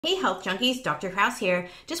Hey Health Junkies, Dr. Krause here.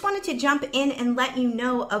 Just wanted to jump in and let you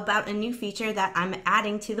know about a new feature that I'm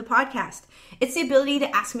adding to the podcast. It's the ability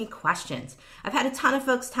to ask me questions. I've had a ton of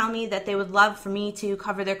folks tell me that they would love for me to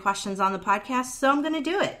cover their questions on the podcast, so I'm going to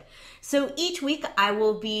do it. So each week I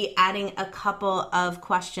will be adding a couple of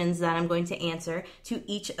questions that I'm going to answer to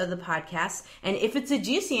each of the podcasts. And if it's a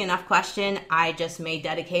juicy enough question, I just may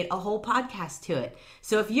dedicate a whole podcast to it.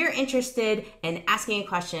 So if you're interested in asking a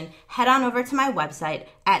question, head on over to my website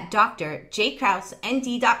at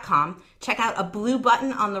drjkrauseND.com. Check out a blue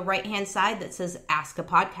button on the right-hand side that says Ask a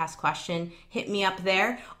Podcast Question. Hit me up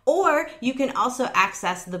there. Or you can also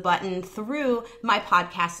access the button through my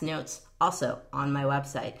podcast notes, also on my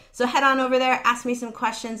website. So head on over there, ask me some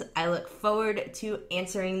questions. I look forward to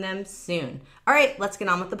answering them soon. All right, let's get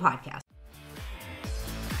on with the podcast.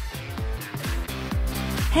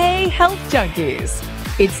 Hey, Health Junkies.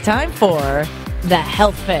 It's time for The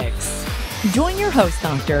Health Fix. Join your host,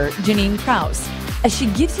 Dr. J Krause, as she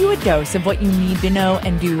gives you a dose of what you need to know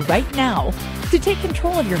and do right now to take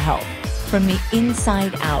control of your health from the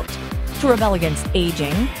inside out, to rebel against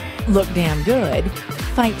aging, look damn good,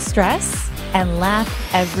 fight stress, and laugh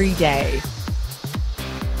every day.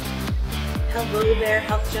 Hello there,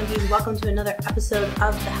 Health Junkies. Welcome to another episode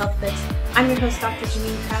of The Health Fix. I'm your host, Dr.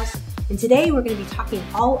 J Krause, and today we're going to be talking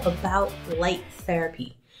all about light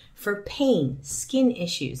therapy for pain, skin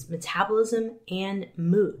issues, metabolism, and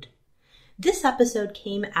mood. This episode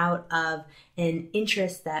came out of an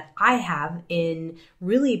interest that I have in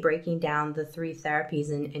really breaking down the three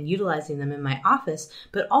therapies and utilizing them in my office,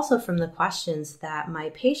 but also from the questions that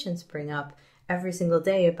my patients bring up every single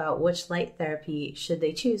day about which light therapy should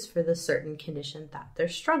they choose for the certain condition that they're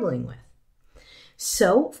struggling with.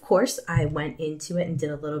 So, of course, I went into it and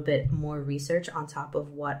did a little bit more research on top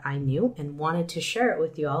of what I knew and wanted to share it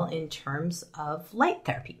with you all in terms of light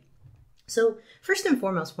therapy. So first and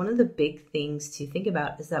foremost, one of the big things to think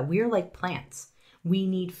about is that we are like plants. We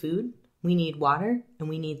need food, we need water, and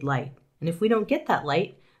we need light. And if we don't get that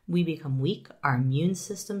light, we become weak, our immune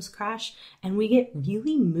systems crash, and we get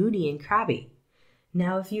really moody and crabby.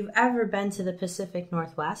 Now, if you've ever been to the Pacific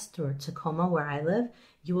Northwest or Tacoma where I live,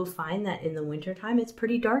 you will find that in the wintertime, it's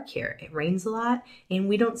pretty dark here. It rains a lot and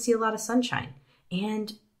we don't see a lot of sunshine.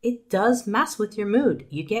 And it does mess with your mood.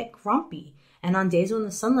 You get grumpy. And on days when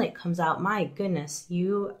the sunlight comes out, my goodness,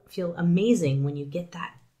 you feel amazing when you get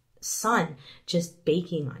that sun just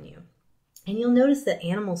baking on you. And you'll notice that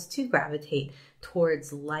animals too gravitate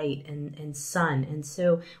towards light and sun. And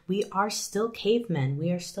so we are still cavemen.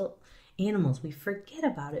 We are still animals. We forget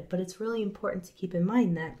about it, but it's really important to keep in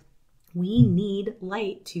mind that we need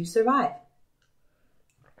light to survive.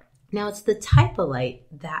 Now, it's the type of light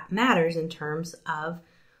that matters in terms of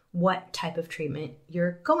what type of treatment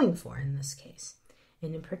you're going for in this case.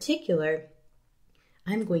 And in particular,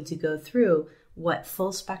 I'm going to go through what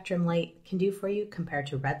full spectrum light can do for you compared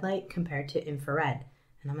to red light, compared to infrared.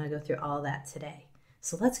 And I'm going to go through all of that today.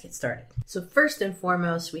 So let's get started. So first and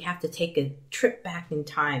foremost, we have to take a trip back in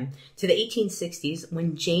time to the 1860s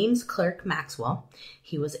when James Clerk Maxwell,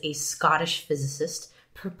 he was a Scottish physicist,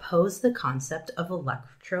 proposed the concept of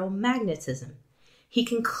electromagnetism. He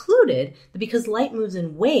concluded that because light moves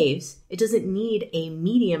in waves, it doesn't need a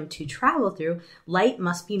medium to travel through. Light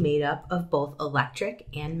must be made up of both electric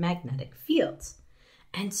and magnetic fields.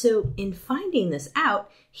 And so in finding this out,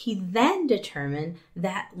 he then determined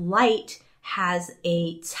that light has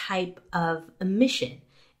a type of emission.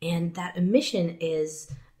 And that emission is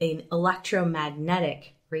an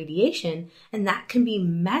electromagnetic radiation, and that can be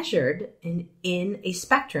measured in a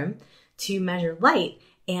spectrum to measure light.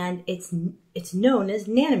 And it's known as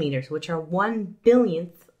nanometers, which are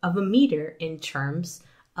 1/1000th of a meter in terms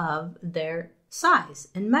of their size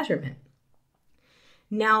and measurement.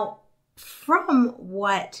 Now, from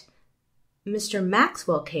what Mr.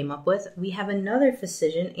 Maxwell came up with, we have another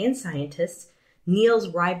physician and scientist, Niels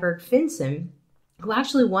Ryberg-Finsen, who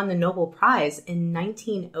actually won the Nobel Prize in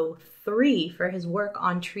 1903 for his work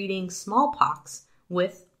on treating smallpox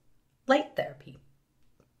with light therapy.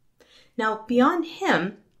 Now, beyond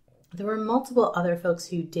him, there were multiple other folks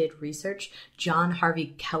who did research. John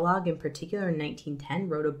Harvey Kellogg, in particular, in 1910,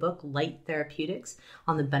 wrote a book, Light Therapeutics,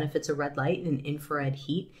 on the benefits of red light and infrared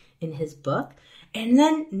heat in his book. And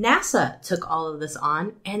then NASA took all of this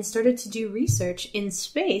on and started to do research in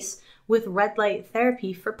space with red light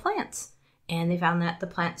therapy for plants. And they found that the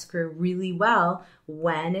plants grew really well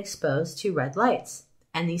when exposed to red lights.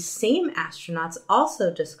 And these same astronauts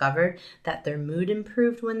also discovered that their mood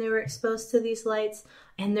improved when they were exposed to these lights,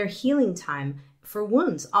 and their healing time for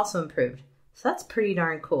wounds also improved. So that's pretty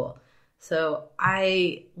darn cool. So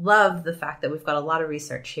I love the fact that we've got a lot of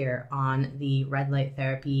research here on the red light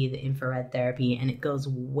therapy, the infrared therapy, and it goes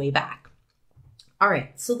way back. All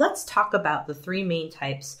right, so let's talk about the three main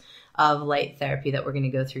types of light therapy that we're going to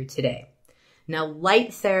go through today. Now,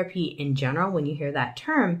 light therapy in general, when you hear that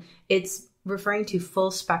term, it's referring to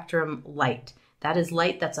full spectrum light. That is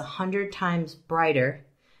light that's 100 times brighter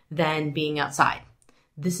than being outside.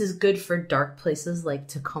 This is good for dark places like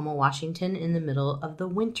Tacoma, Washington in the middle of the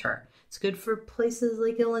winter. It's good for places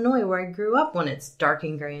like Illinois where I grew up when it's dark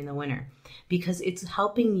and gray in the winter, because it's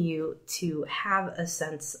helping you to have a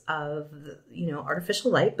sense of,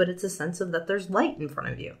 artificial light, but it's a sense of that there's light in front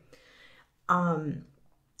of you.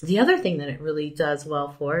 The other thing that it really does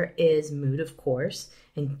well for is mood, of course,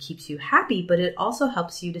 and keeps you happy, but it also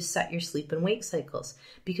helps you to set your sleep and wake cycles,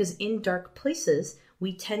 because in dark places,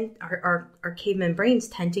 our caveman brains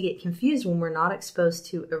tend to get confused when we're not exposed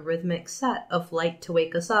to a rhythmic set of light to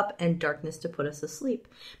wake us up and darkness to put us asleep.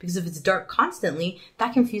 Because if it's dark constantly,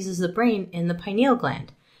 that confuses the brain and the pineal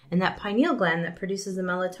gland. And that pineal gland that produces the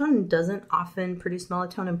melatonin doesn't often produce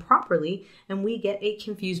melatonin properly, and we get a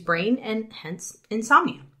confused brain and hence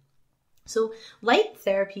insomnia. So light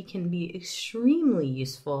therapy can be extremely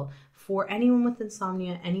useful for anyone with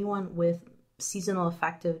insomnia, anyone with seasonal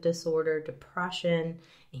affective disorder, depression,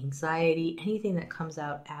 anxiety, anything that comes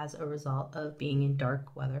out as a result of being in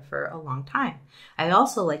dark weather for a long time. I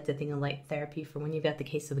also like to think of light therapy for when you've got the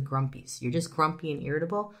case of the grumpies. You're just grumpy and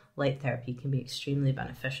irritable. Light therapy can be extremely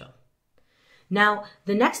beneficial. Now,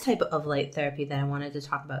 the next type of light therapy that I wanted to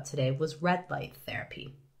talk about today was red light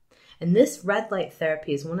therapy. And this red light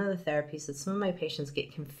therapy is one of the therapies that some of my patients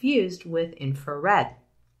get confused with infrared.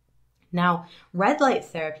 Now, red light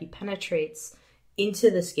therapy penetrates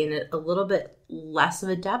into the skin at a little bit less of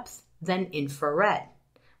a depth than infrared.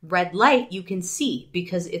 Red light you can see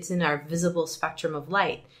because it's in our visible spectrum of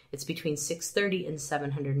light. It's between 630 and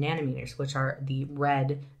 700 nanometers, which are the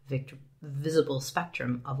red visible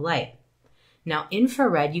spectrum of light. Now,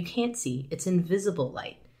 infrared you can't see. It's invisible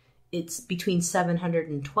light. It's between 700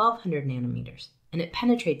 and 1200 nanometers, and it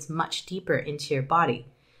penetrates much deeper into your body.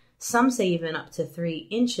 Some say even up to 3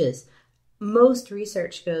 inches. Most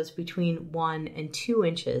research goes between 1 and 2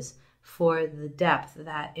 inches for the depth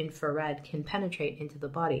that infrared can penetrate into the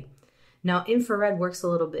body. Now, infrared works a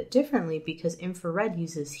little bit differently because infrared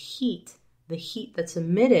uses heat, the heat that's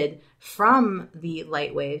emitted from the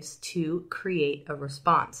light waves to create a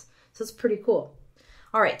response. So it's pretty cool.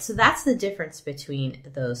 All right, so that's the difference between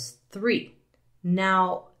those three.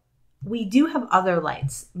 Now, we do have other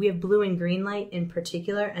lights. We have blue and green light in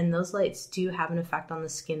particular, and those lights do have an effect on the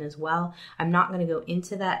skin as well. I'm not going to go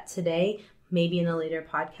into that today, maybe in a later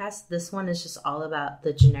podcast. This one is just all about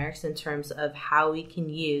the generics in terms of how we can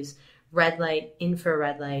use red light,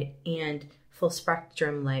 infrared light, and full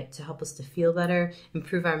spectrum light to help us to feel better,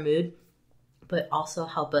 improve our mood, but also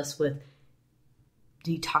help us with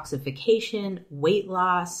detoxification, weight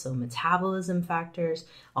loss, so metabolism factors,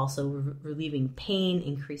 also relieving pain,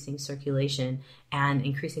 increasing circulation, and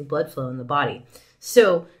increasing blood flow in the body.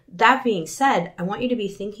 So that being said, I want you to be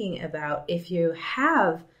thinking about if you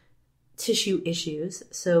have tissue issues.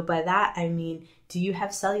 So by that, I mean, do you have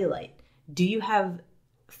cellulite? Do you have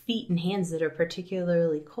feet and hands that are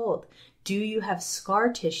particularly cold? Do you have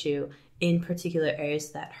scar tissue in particular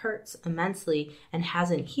areas that hurts immensely and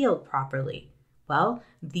hasn't healed properly? Well,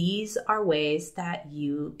 these are ways that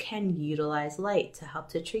you can utilize light to help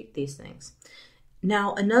to treat these things.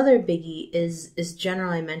 Now, another biggie is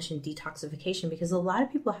generally I mentioned detoxification, because a lot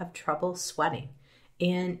of people have trouble sweating,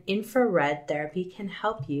 and infrared therapy can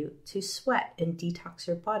help you to sweat and detox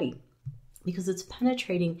your body. Because it's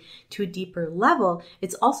penetrating to a deeper level,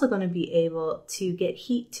 it's also going to be able to get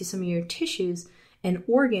heat to some of your tissues and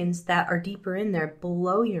organs that are deeper in there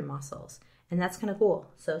below your muscles. And that's kind of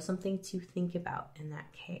cool. So something to think about in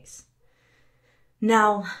that case.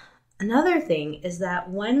 Now, another thing is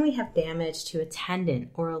that when we have damage to a tendon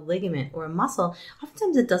or a ligament or a muscle,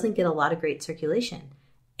 oftentimes it doesn't get a lot of great circulation.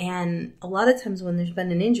 And a lot of times when there's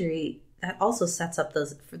been an injury, that also sets up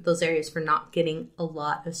those areas for not getting a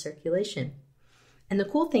lot of circulation. And the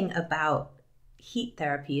cool thing about heat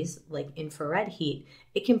therapies like infrared heat,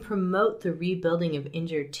 it can promote the rebuilding of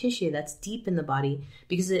injured tissue that's deep in the body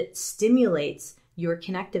because it stimulates your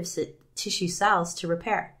connective tissue cells to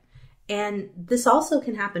repair. And this also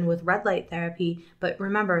can happen with red light therapy, but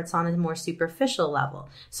remember, it's on a more superficial level.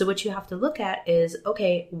 So what you have to look at is,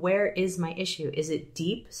 okay, where is my issue? Is it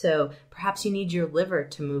deep? So perhaps you need your liver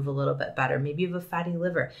to move a little bit better. Maybe you have a fatty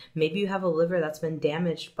liver. Maybe you have a liver that's been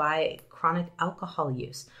damaged by chronic alcohol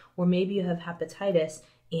use. Or maybe you have hepatitis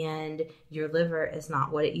and your liver is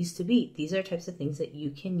not what it used to be. These are types of things that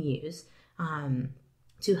you can use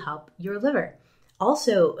to help your liver.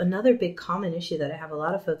 Also, another big common issue that I have a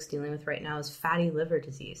lot of folks dealing with right now is fatty liver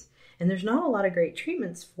disease. And there's not a lot of great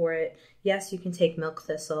treatments for it. Yes, you can take milk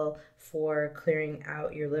thistle for clearing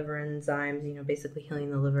out your liver enzymes, basically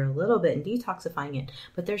healing the liver a little bit and detoxifying it.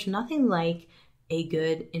 But there's nothing like a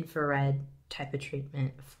good infrared type of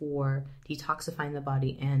treatment for detoxifying the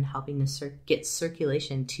body and helping to get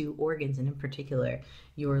circulation to organs, and in particular,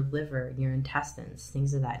 your liver, your intestines,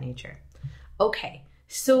 things of that nature. Okay,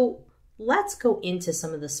 so let's go into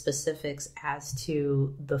some of the specifics as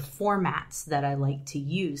to the formats that I like to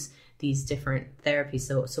use these different therapies.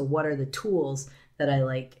 So what are the tools that I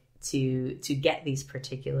like to get these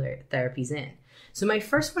particular therapies in? So my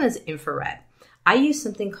first one is infrared. I use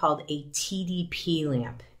something called a TDP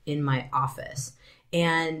lamp in my office.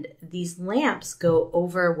 And these lamps go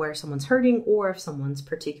over where someone's hurting, or if someone's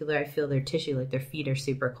particular, I feel their tissue, like their feet are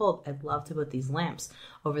super cold, I'd love to put these lamps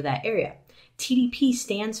over that area. TDP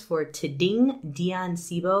stands for Tding Dian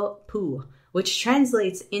Sibo Pu, which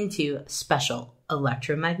translates into Special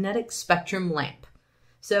Electromagnetic Spectrum Lamp.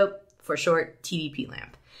 So for short, TDP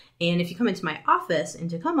lamp. And if you come into my office in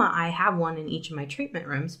Tacoma, I have one in each of my treatment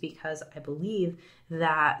rooms because I believe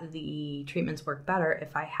that the treatments work better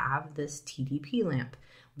if I have this TDP lamp,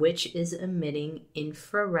 which is emitting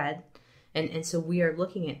infrared. And so we are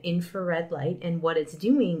looking at infrared light, and what it's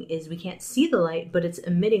doing is we can't see the light, but it's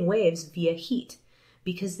emitting waves via heat,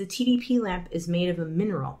 because the TDP lamp is made of a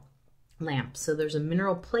mineral lamp. So there's a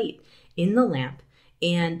mineral plate in the lamp,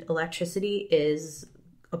 and electricity is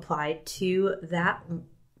applied to that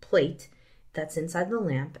plate that's inside the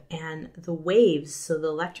lamp, and the waves, so the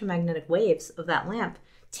electromagnetic waves of that lamp,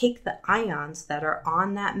 take the ions that are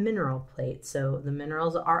on that mineral plate. So the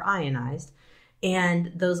minerals are ionized,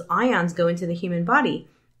 and those ions go into the human body.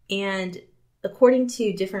 And according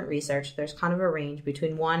to different research, there's kind of a range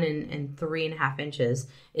between 1 and 3.5 inches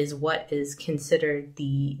is what is considered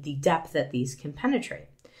the depth that these can penetrate.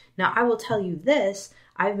 Now, I will tell you this,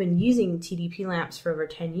 I've been using TDP lamps for over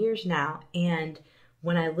 10 years now, and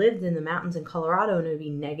when I lived in the mountains in Colorado and it would be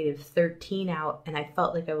 -13 out and I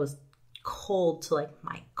felt like I was cold to like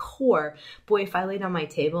my core, boy, if I laid on my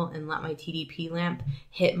table and let my TDP lamp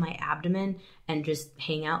hit my abdomen and just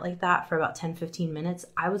hang out like that for about 10-15 minutes,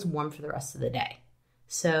 I was warm for the rest of the day.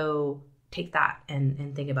 So take that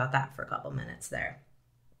and think about that for a couple minutes there.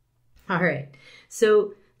 All right,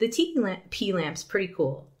 so the TDP lamp's pretty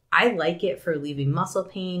cool. I like it for relieving muscle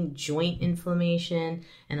pain, joint inflammation,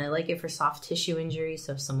 and I like it for soft tissue injury.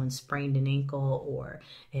 So if someone sprained an ankle, or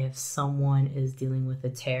if someone is dealing with a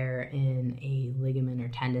tear in a ligament or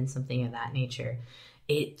tendon, something of that nature,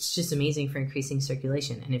 it's just amazing for increasing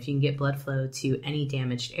circulation. And if you can get blood flow to any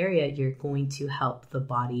damaged area, you're going to help the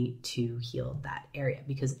body to heal that area,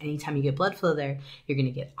 because anytime you get blood flow there, you're going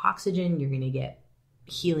to get oxygen, you're going to get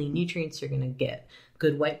healing nutrients, you're going to get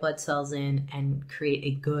good white blood cells in and create a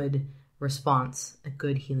good response, a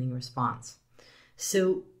good healing response.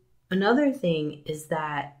 So another thing is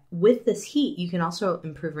that with this heat, you can also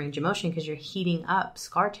improve range of motion because you're heating up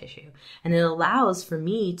scar tissue. And it allows for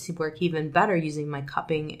me to work even better using my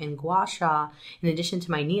cupping and gua sha in addition to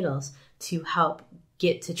my needles to help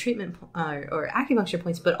get to treatment or acupuncture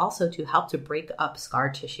points, but also to help to break up scar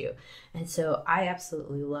tissue. And so I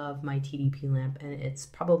absolutely love my TDP lamp, and it's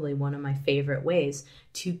probably one of my favorite ways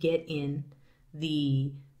to get in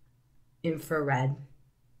the infrared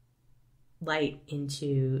light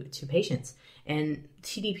into patients. And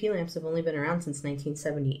TDP lamps have only been around since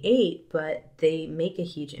 1978, but they make a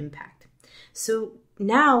huge impact. So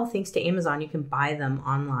now, thanks to Amazon, you can buy them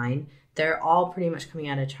online. They're all pretty much coming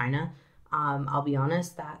out of China. I'll be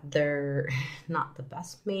honest that they're not the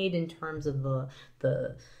best made in terms of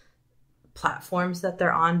the platforms that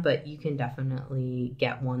they're on, but you can definitely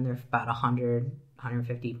get one. They're about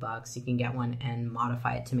 $150. You can get one and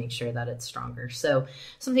modify it to make sure that it's stronger. So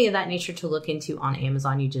something of that nature to look into on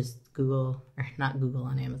Amazon. You just Google, or not Google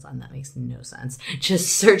on Amazon, that makes no sense.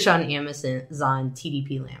 Just search on Amazon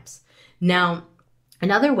TDP lamps. Now,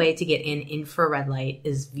 another way to get in infrared light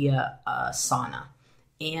is via a sauna.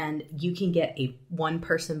 And you can get a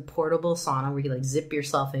one-person portable sauna where you like zip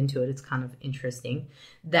yourself into it. It's kind of interesting.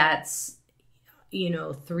 That's,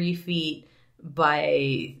 3 feet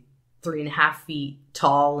by 3.5 feet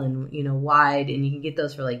tall and, wide. And you can get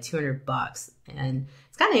those for like $200. And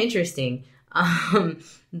it's kind of interesting.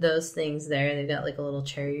 Those things there, they've got like a little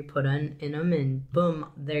chair you put in them, and boom,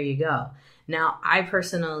 there you go. Now, I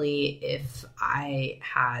personally, if I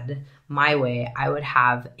had my way, I would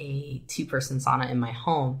have a 2-person sauna in my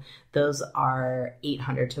home. Those are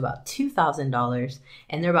 $800 to about $2,000,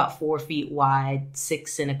 and they're about 4 feet wide,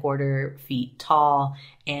 6 1/4 feet tall,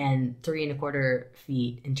 and 3 1/4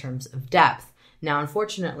 feet in terms of depth. Now,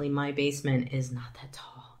 unfortunately, my basement is not that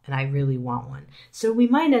tall, and I really want one. So we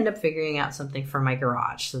might end up figuring out something for my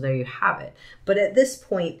garage. So there you have it. But at this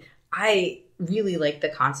point, I really like the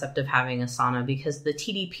concept of having a sauna because the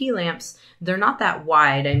TDP lamps, they're not that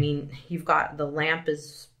wide. I mean, you've got the lamp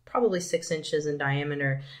is probably 6 inches in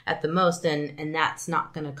diameter at the most, and that's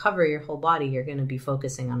not going to cover your whole body. You're going to be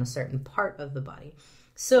focusing on a certain part of the body.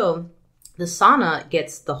 So the sauna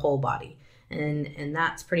gets the whole body, and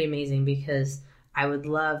that's pretty amazing because I would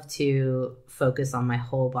love to focus on my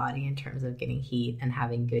whole body in terms of getting heat and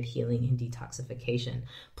having good healing and detoxification.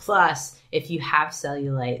 Plus, if you have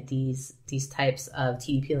cellulite, these types of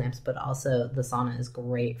TDP lamps, but also the sauna is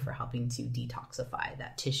great for helping to detoxify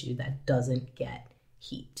that tissue that doesn't get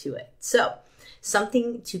heat to it. So,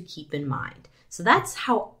 something to keep in mind. So that's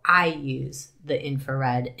how I use the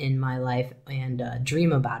infrared in my life and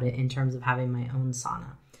dream about it in terms of having my own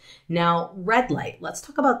sauna. Now, red light, let's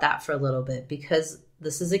talk about that for a little bit because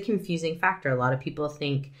this is a confusing factor. A lot of people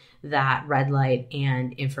think that red light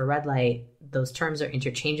and infrared light, those terms are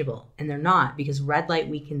interchangeable, and they're not, because red light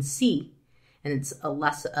we can see, and it's a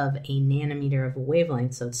less of a nanometer of a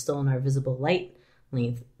wavelength, so it's still in our visible light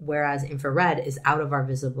length, whereas infrared is out of our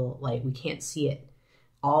visible light. We can't see it.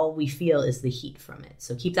 All we feel is the heat from it.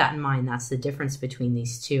 So keep that in mind. That's the difference between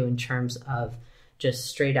these two in terms of just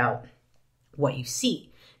straight out what you see.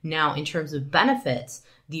 Now, in terms of benefits,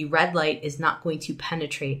 the red light is not going to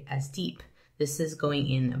penetrate as deep. This is going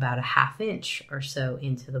in about a 1/2 inch or so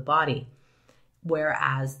into the body,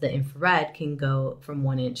 whereas the infrared can go from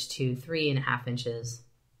 1 inch to 3.5 inches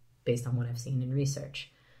based on what I've seen in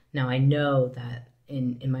research. Now, I know that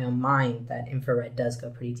in my own mind that infrared does go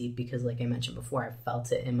pretty deep because, like I mentioned before, I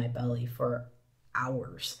felt it in my belly for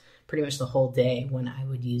hours, pretty much the whole day when I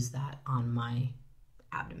would use that on my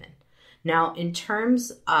abdomen. Now, in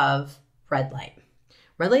terms of red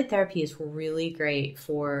light therapy is really great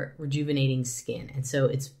for rejuvenating skin. And so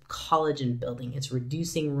it's collagen building, it's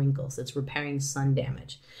reducing wrinkles, it's repairing sun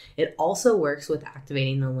damage. It also works with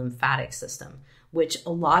activating the lymphatic system, which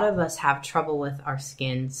a lot of us have trouble with our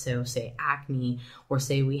skin. So say acne, or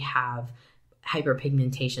say we have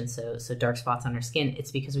hyperpigmentation, so dark spots on our skin.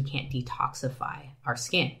 It's because we can't detoxify our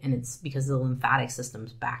skin, and it's because the lymphatic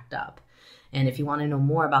system's backed up. And if you want to know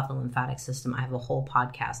more about the lymphatic system, I have a whole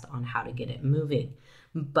podcast on how to get it moving.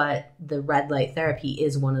 But the red light therapy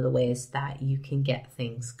is one of the ways that you can get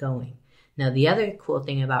things going. Now, the other cool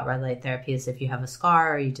thing about red light therapy is if you have a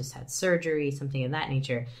scar or you just had surgery, something of that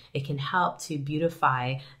nature, it can help to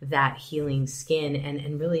beautify that healing skin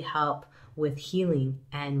and really help with healing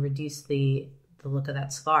and reduce the look of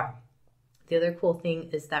that scar. The other cool thing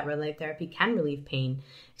is that red light therapy can relieve pain,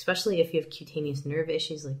 especially if you have cutaneous nerve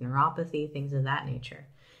issues like neuropathy, things of that nature.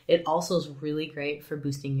 It also is really great for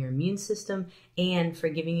boosting your immune system and for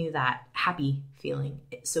giving you that happy feeling.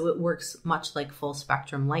 So it works much like full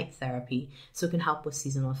spectrum light therapy, so it can help with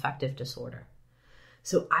seasonal affective disorder.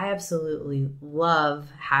 So I absolutely love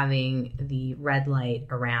having the red light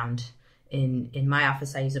around. In my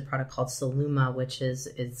office, I use a product called Soluma, which is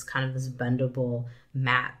kind of this bendable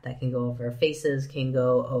mat that can go over faces, can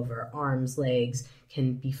go over arms, legs,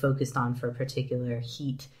 can be focused on for a particular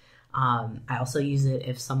heat. I also use it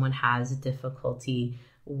if someone has difficulty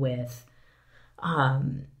with, I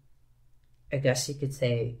guess you could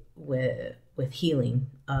say, with healing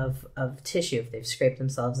of tissue, if they've scraped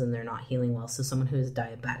themselves and they're not healing well. So someone who is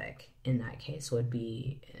diabetic in that case would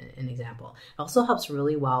be an example. It also helps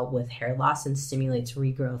really well with hair loss and stimulates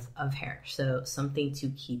regrowth of hair. So something to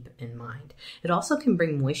keep in mind. It also can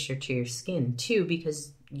bring moisture to your skin too,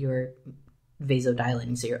 because you're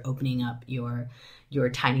vasodilating. So you're opening up your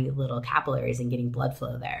tiny little capillaries and getting blood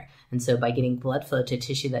flow there. And so by getting blood flow to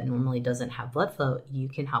tissue that normally doesn't have blood flow, you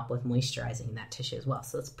can help with moisturizing that tissue as well.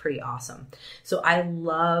 So it's pretty awesome. So I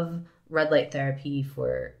love red light therapy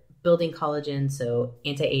for building collagen, so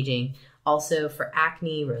anti-aging, also for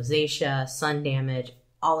acne, rosacea, sun damage,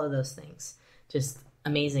 all of those things. Just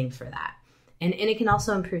amazing for that. And it can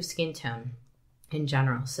also improve skin tone in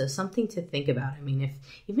general. So something to think about. I mean,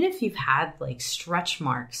 even if you've had like stretch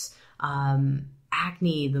marks,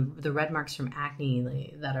 acne, the red marks from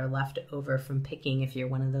acne that are left over from picking, if you're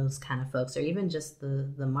one of those kind of folks, or even just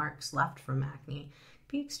the marks left from acne,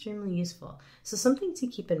 be extremely useful. So something to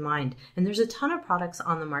keep in mind. And there's a ton of products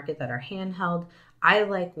on the market that are handheld. I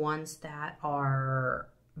like ones that are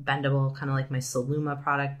bendable, kind of like my Soluma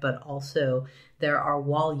product, but also there are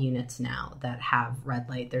wall units now that have red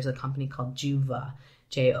light. There's a company called Juva,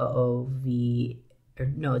 Joov,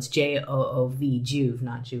 it's Joov, Juve,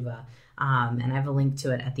 not Juva. And I have a link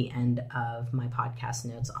to it at the end of my podcast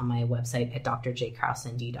notes on my website at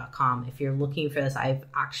drjkrauseND.com. If you're looking for this, I've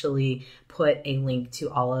actually put a link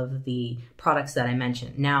to all of the products that I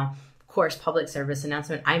mentioned. Now, of course, public service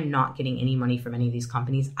announcement, I'm not getting any money from any of these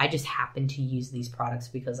companies. I just happen to use these products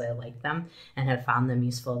because I like them and have found them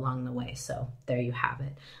useful along the way. So there you have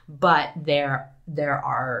it. But there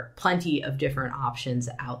are plenty of different options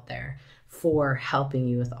out there for helping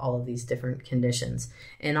you with all of these different conditions.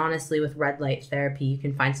 And honestly, with red light therapy, you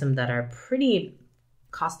can find some that are pretty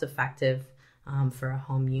cost effective. For a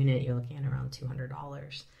home unit, you're looking at around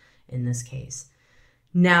 $200 in this case.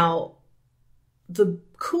 Now, the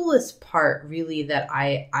coolest part really that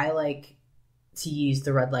I like to use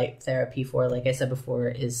the red light therapy for, like I said before,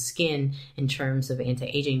 is skin in terms of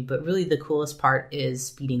anti-aging. But really the coolest part is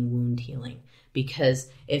speeding wound healing. Because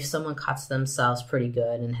if someone cuts themselves pretty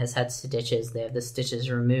good and has had stitches, they have the stitches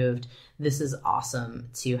removed, this is awesome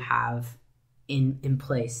to have in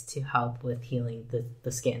place to help with healing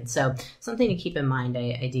the skin. So something to keep in mind,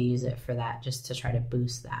 I do use it for that, just to try to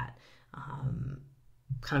boost that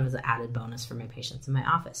kind of as an added bonus for my patients in my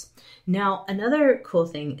office. Now, another cool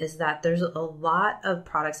thing is that there's a lot of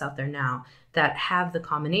products out there now that have the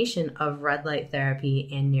combination of red light therapy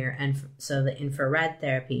and so the infrared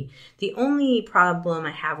therapy. The only problem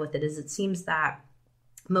I have with it is it seems that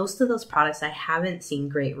most of those products, I haven't seen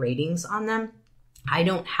great ratings on them. I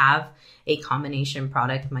don't have a combination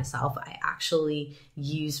product myself. I actually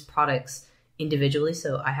use products individually.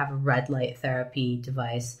 So I have a red light therapy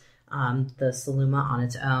device, the Soluma on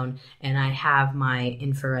its own, and I have my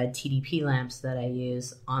infrared TDP lamps that I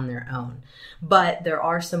use on their own. But there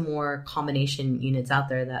are some more combination units out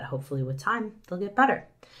there that hopefully with time, they'll get better.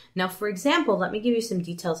 Now, for example, let me give you some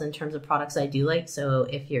details in terms of products I do like. So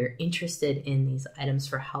if you're interested in these items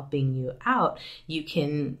for helping you out, you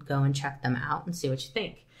can go and check them out and see what you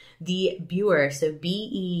think. The Beurer, so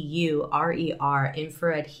BEURER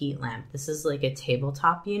infrared heat lamp. This is like a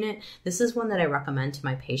tabletop unit. This is one that I recommend to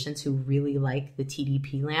my patients who really like the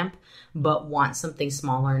TDP lamp, but want something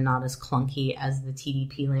smaller and not as clunky as the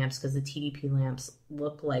TDP lamps, because the TDP lamps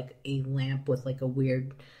look like a lamp with like a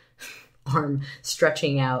weird arm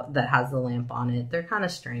stretching out that has the lamp on it. They're kind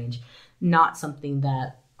of strange. Not something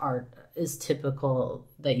that is typical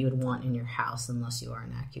that you would want in your house unless you are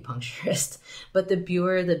an acupuncturist. But the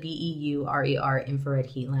Beurer, the BEURER infrared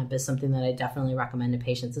heat lamp is something that I definitely recommend to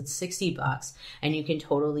patients. It's $60 and you can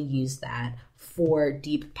totally use that for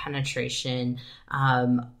deep penetration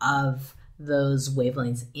of those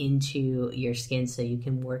wavelengths into your skin, so you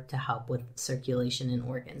can work to help with circulation in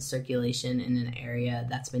organs, circulation in an area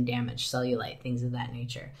that's been damaged, cellulite, things of that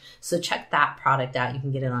nature. So check that product out. You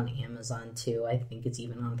can get it on Amazon too. I think it's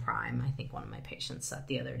even on Prime. I think one of my patients said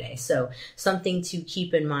the other day. So something to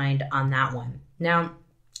keep in mind on that one. Now,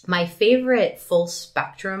 my favorite full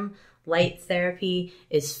spectrum light therapy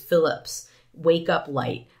is Philips Wake Up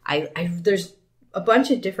Light. There's a bunch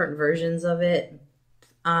of different versions of it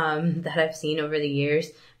that I've seen over the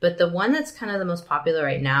years, but the one that's kind of the most popular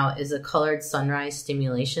right now is a colored sunrise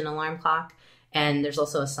stimulation alarm clock, and there's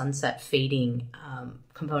also a sunset fading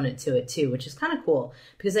component to it too, which is kind of cool,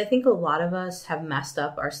 because I think a lot of us have messed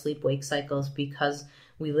up our sleep-wake cycles because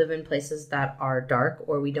we live in places that are dark,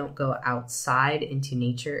 or we don't go outside into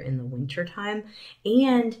nature in the winter time,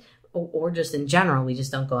 or just in general, we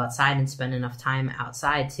just don't go outside and spend enough time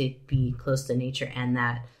outside to be close to nature and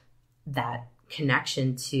that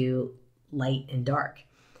connection to light and dark.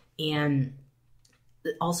 And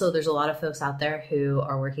also there's a lot of folks out there who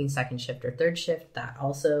are working second shift or third shift. That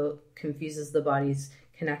also confuses the body's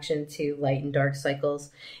connection to light and dark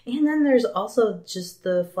cycles. And then there's also just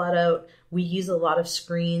the flat out, we use a lot of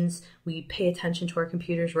screens, we pay attention to our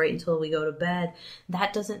computers right until we go to bed.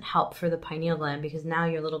 That doesn't help for the pineal gland, because now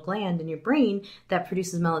your little gland in your brain that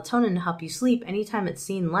produces melatonin to help you sleep, anytime it's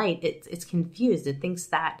seen light, it's confused. It thinks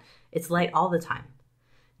that it's light all the time.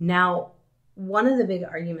 Now, one of the big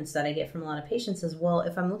arguments that I get from a lot of patients is, well,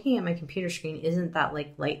 if I'm looking at my computer screen, isn't that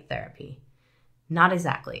like light therapy? Not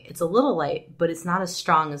exactly. It's a little light, but it's not as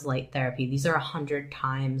strong as light therapy. These are 100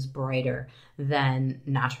 times brighter than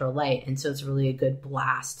natural light. And so it's really a good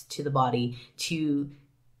blast to the body to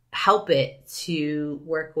help it to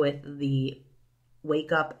work with the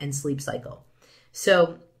wake up and sleep cycle.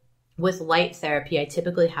 So with light therapy, I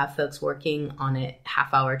typically have folks working on it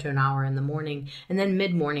half hour to an hour in the morning, and then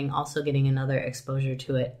mid-morning also getting another exposure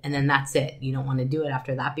to it. And then that's it. You don't want to do it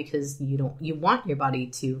after that, because you want your body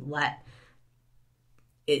to let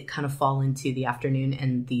it kind of fall into the afternoon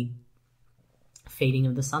and the fading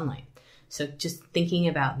of the sunlight. So just thinking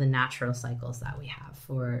about the natural cycles that we have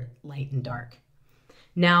for light and dark.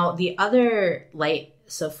 Now, the other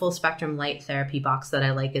full spectrum light therapy box that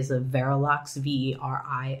I like is a Verilux,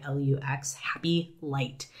 Verilux, Happy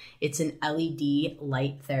Light. It's an LED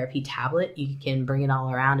light therapy tablet. You can bring it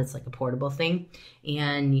all around. It's like a portable thing,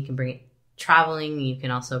 and you can bring it traveling. You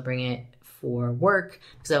can also bring it for work,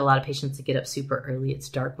 because I have a lot of patients that get up super early. It's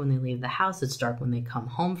dark when they leave the house. It's dark when they come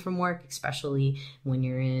home from work, especially when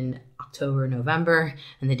you're in October, November,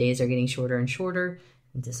 and the days are getting shorter and shorter,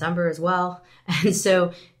 in December as well. And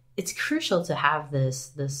so it's crucial to have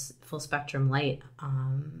this full spectrum light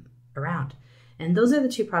around. And those are the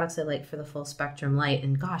two products I like for the full spectrum light.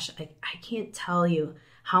 And gosh, I can't tell you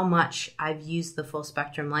how much I've used the full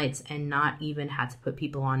spectrum lights and not even had to put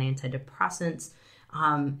people on antidepressants.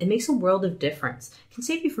 It makes a world of difference. It can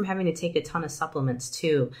save you from having to take a ton of supplements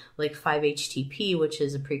too, like 5-HTP, which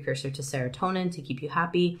is a precursor to serotonin to keep you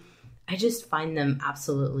happy. I just find them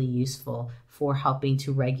absolutely useful for helping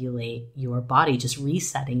to regulate your body, just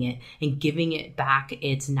resetting it and giving it back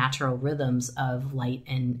its natural rhythms of light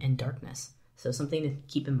and darkness. So something to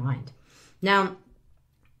keep in mind. Now,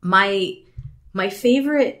 my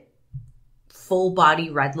favorite full body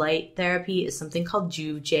red light therapy is something called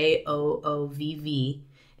Joovv, Joovv.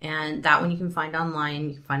 And that one you can find online.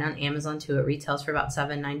 You can find on Amazon too. It retails for about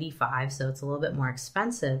 $7.95, so it's a little bit more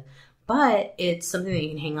expensive. But it's something that you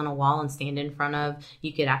can hang on a wall and stand in front of.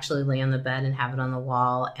 You could actually lay on the bed and have it on the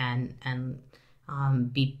wall, and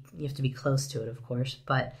you have to be close to it, of course,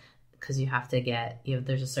 but because you have to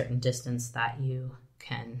there's a certain distance that you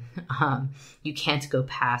can't go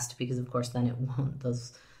past, because of course then it won't,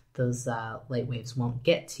 those light waves won't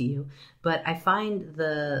get to you. But I find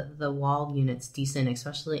the wall units decent,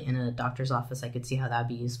 especially in a doctor's office. I could see how that would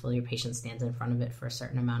be useful. Your patient stands in front of it for a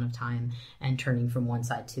certain amount of time and turning from one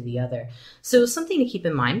side to the other. So something to keep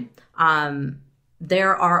in mind.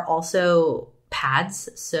 There are also pads,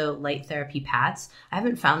 so light therapy pads. I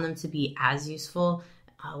haven't found them to be as useful.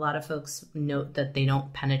 A lot of folks note that they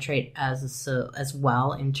don't penetrate as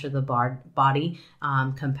well into the body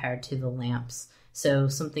compared to the lamps. So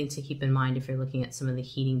something to keep in mind if you're looking at some of the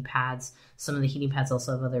heating pads. Some of the heating pads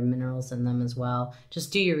also have other minerals in them as well.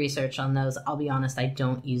 Just do your research on those. I'll be honest, I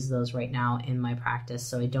don't use those right now in my practice,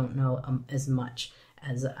 so I don't know as much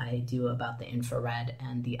as I do about the infrared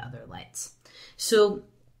and the other lights. So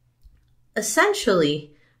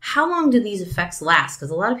essentially, how long do these effects last?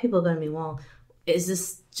 Because a lot of people are going to be, well, is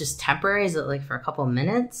this just temporary? Is it like for a couple of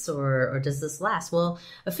minutes, or does this last? Well,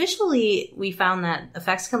 officially, we found that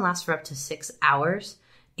effects can last for up to 6 hours,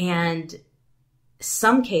 and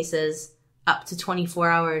some cases up to 24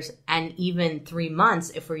 hours and even 3 months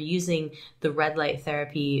if we're using the red light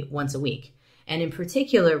therapy once a week. And in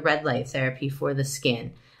particular, red light therapy for the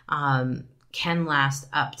skin can last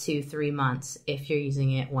up to 3 months if you're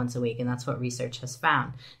using it once a week, and that's what research has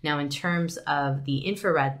found. Now, in terms of the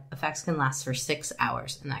infrared, effects can last for 6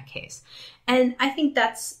 hours in that case. And I think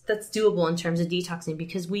that's doable in terms of detoxing,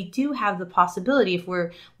 because we do have the possibility, if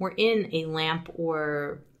we're in a lamp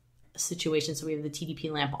or a situation, so we have the TDP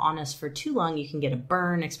lamp on us for too long, you can get a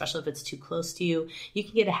burn, especially if it's too close to you. You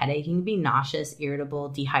can get a headache, you can be nauseous, irritable,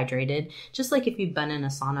 dehydrated, just like if you've been in a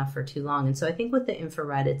sauna for too long. And so I think with the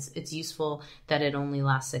infrared, it's useful that it only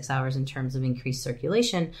lasts 6 hours in terms of increased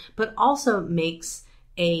circulation, but also makes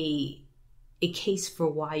a case for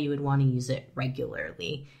why you would want to use it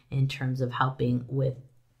regularly in terms of helping with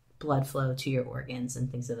blood flow to your organs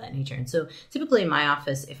and things of that nature. And so typically in my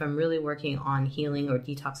office, if I'm really working on healing or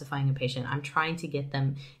detoxifying a patient, I'm trying to get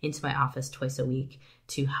them into my office twice a week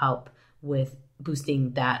to help with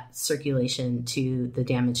boosting that circulation to the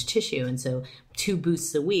damaged tissue. And so 2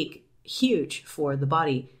 boosts a week, huge for the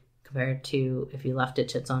body compared to if you left it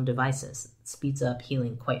to its own devices. It speeds up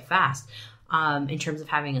healing quite fast. In terms of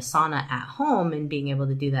having a sauna at home and being able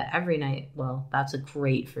to do that every night, well, that's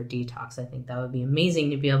great for detox. I think that would be amazing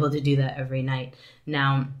to be able to do that every night.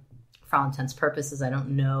 Now, for all intents and purposes, I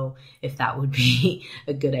don't know if that would be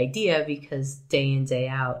a good idea, because day in, day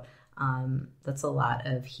out, that's a lot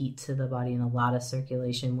of heat to the body and a lot of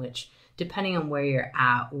circulation, which, depending on where you're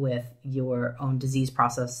at with your own disease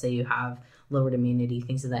process, say you have lowered immunity,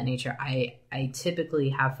 things of that nature, I typically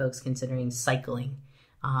have folks considering cycling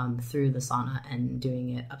through the sauna and doing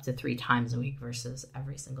it up to 3 times a week versus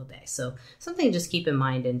every single day. So something to just keep in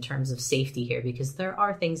mind in terms of safety here, because there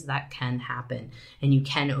are things that can happen and you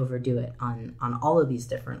can overdo it on all of these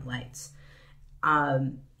different lights.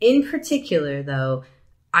 In particular, though,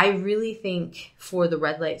 I really think for the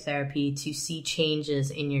red light therapy to see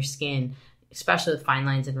changes in your skin, especially with fine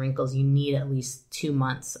lines and wrinkles, you need at least 2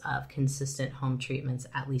 months of consistent home treatments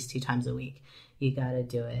at least 2 times a week. You got to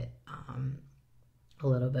do it a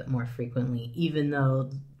little bit more frequently, even though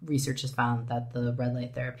research has found that the red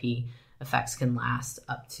light therapy effects can last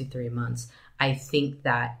up to 3 months. I think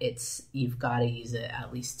that you've got to use it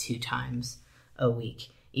at least 2 times a week,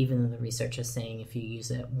 even though the research is saying if you use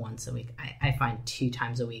it once a week. I find 2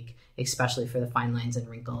 times a week, especially for the fine lines and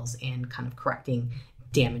wrinkles and kind of correcting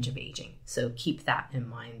damage of aging. So keep that in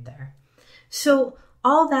mind there. So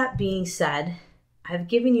all that being said, I've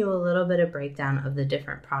given you a little bit of breakdown of the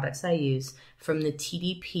different products I use, from the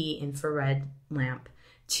TDP infrared lamp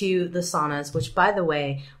to the saunas, which, by the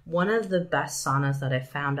way, one of the best saunas that I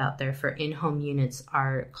found out there for in-home units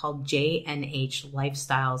are called J&H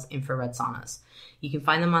Lifestyles infrared saunas. You can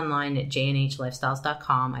find them online at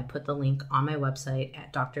jnhlifestyles.com. I put the link on my website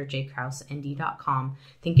at drjkrauseND.com.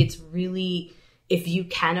 I think it's really, if you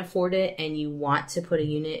can afford it and you want to put a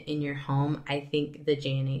unit in your home, I think the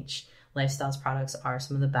J&H Lifestyles products are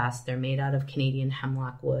some of the best. They're made out of Canadian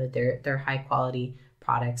hemlock wood. They're high quality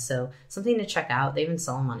products, so something to check out. They even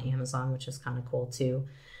sell them on Amazon, which is kind of cool too.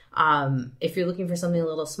 If you're looking for something a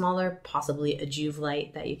little smaller, possibly a Juve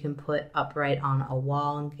light that you can put upright on a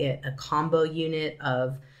wall and get a combo unit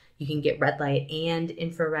of, you can get red light and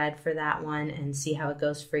infrared for that one and see how it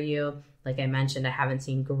goes for you. Like I mentioned, I haven't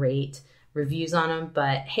seen great reviews on them,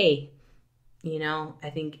 but hey, I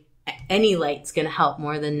think any light's going to help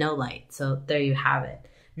more than no light. So there you have it.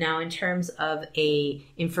 Now, in terms of a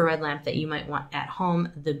infrared lamp that you might want at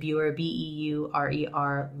home, the Beurer,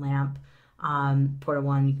 B-E-U-R-E-R lamp, Porta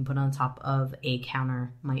 1 you can put on top of a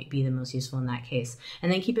counter might be the most useful in that case.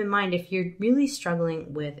 And then keep in mind, if you're really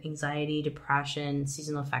struggling with anxiety, depression,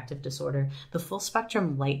 seasonal affective disorder, the full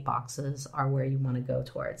spectrum light boxes are where you want to go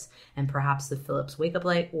towards. And perhaps the Philips Wake Up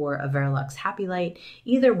Light or a Verilux Happy Light,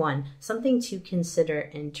 either one, something to consider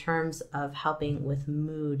in terms of helping with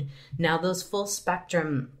mood. Now, those full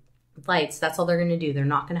spectrum lights, that's all they're going to do. They're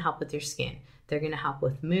not going to help with your skin. They're going to help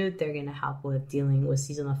with mood. They're going to help with dealing with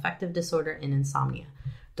seasonal affective disorder and insomnia.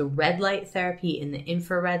 The red light therapy and the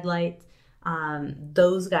infrared light,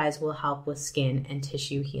 those guys will help with skin and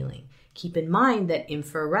tissue healing. Keep in mind that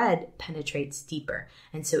infrared penetrates deeper.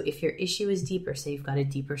 And so if your issue is deeper, say you've got a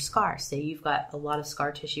deeper scar, say you've got a lot of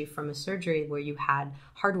scar tissue from a surgery where you had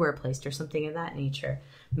hardware placed or something of that nature,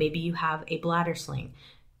 maybe you have a bladder sling,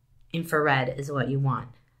 infrared is what you want.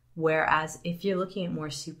 Whereas if you're looking at more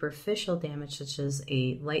superficial damage, such as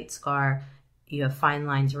a light scar, you have fine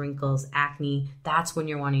lines, wrinkles, acne, that's when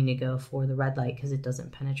you're wanting to go for the red light because it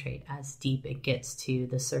doesn't penetrate as deep. It gets to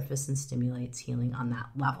the surface and stimulates healing on that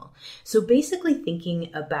level. So basically thinking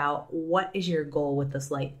about what is your goal with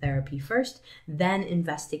this light therapy first, then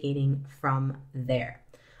investigating from there.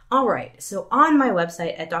 All right, so on my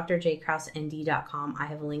website at drjkrauseND.com, I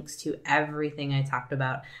have links to everything I talked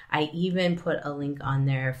about. I even put a link on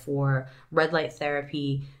there for red light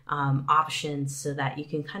therapy options so that you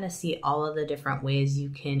can kind of see all of the different ways you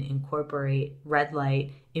can incorporate red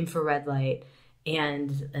light, infrared light,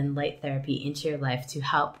 and light therapy into your life to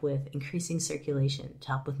help with increasing circulation, to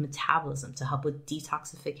help with metabolism, to help with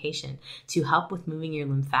detoxification, to help with moving your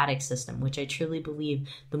lymphatic system, which I truly believe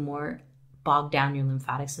the more bogged down your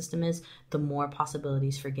lymphatic system is, the more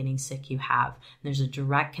possibilities for getting sick you have. And there's a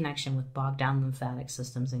direct connection with bogged down lymphatic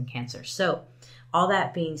systems and cancer. So all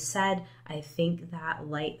that being said, I think that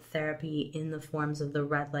light therapy in the forms of the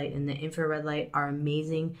red light and the infrared light are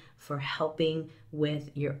amazing for helping with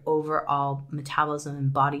your overall metabolism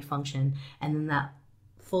and body function. And then that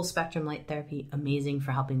full spectrum light therapy, amazing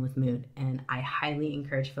for helping with mood. And I highly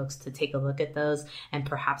encourage folks to take a look at those and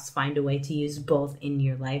perhaps find a way to use both in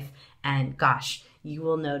your life. And gosh, you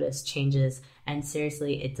will notice changes. And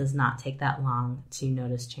seriously, it does not take that long to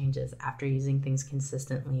notice changes. After using things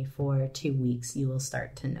consistently for 2 weeks, you will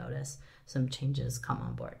start to notice some changes come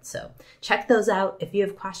on board. So check those out. If you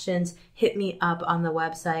have questions, hit me up on the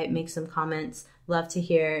website, make some comments. Love to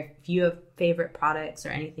hear. If you have favorite products or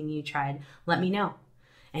anything you tried, let me know.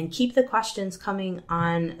 And keep the questions coming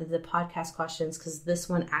on the podcast questions, because this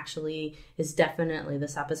one actually is definitely,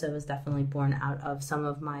 this episode was definitely born out of some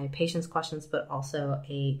of my patients' questions, but also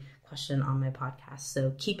a question on my podcast.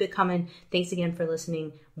 So keep it coming. Thanks again for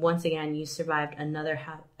listening. Once again, you survived another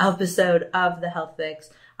episode of The Health Fix.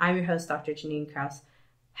 I'm your host, Dr. Janine Krause.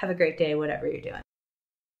 Have a great day, whatever you're doing.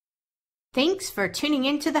 Thanks for tuning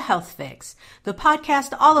into The Health Fix, the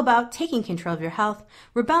podcast all about taking control of your health,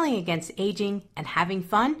 rebelling against aging, and having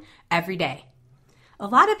fun every day. A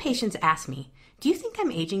lot of patients ask me, do you think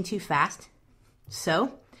I'm aging too fast?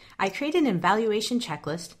 So, I created an evaluation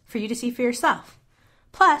checklist for you to see for yourself.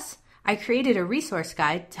 Plus, I created a resource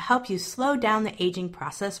guide to help you slow down the aging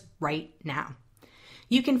process right now.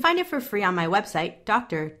 You can find it for free on my website,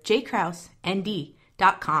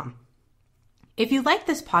 drjkrauseND.com. If you like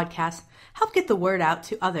this podcast, help get the word out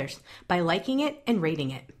to others by liking it and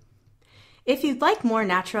rating it. If you'd like more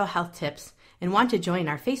natural health tips and want to join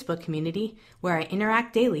our Facebook community where I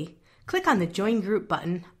interact daily, click on the Join Group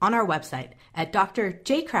button on our website at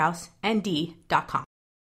drjkrauseND.com.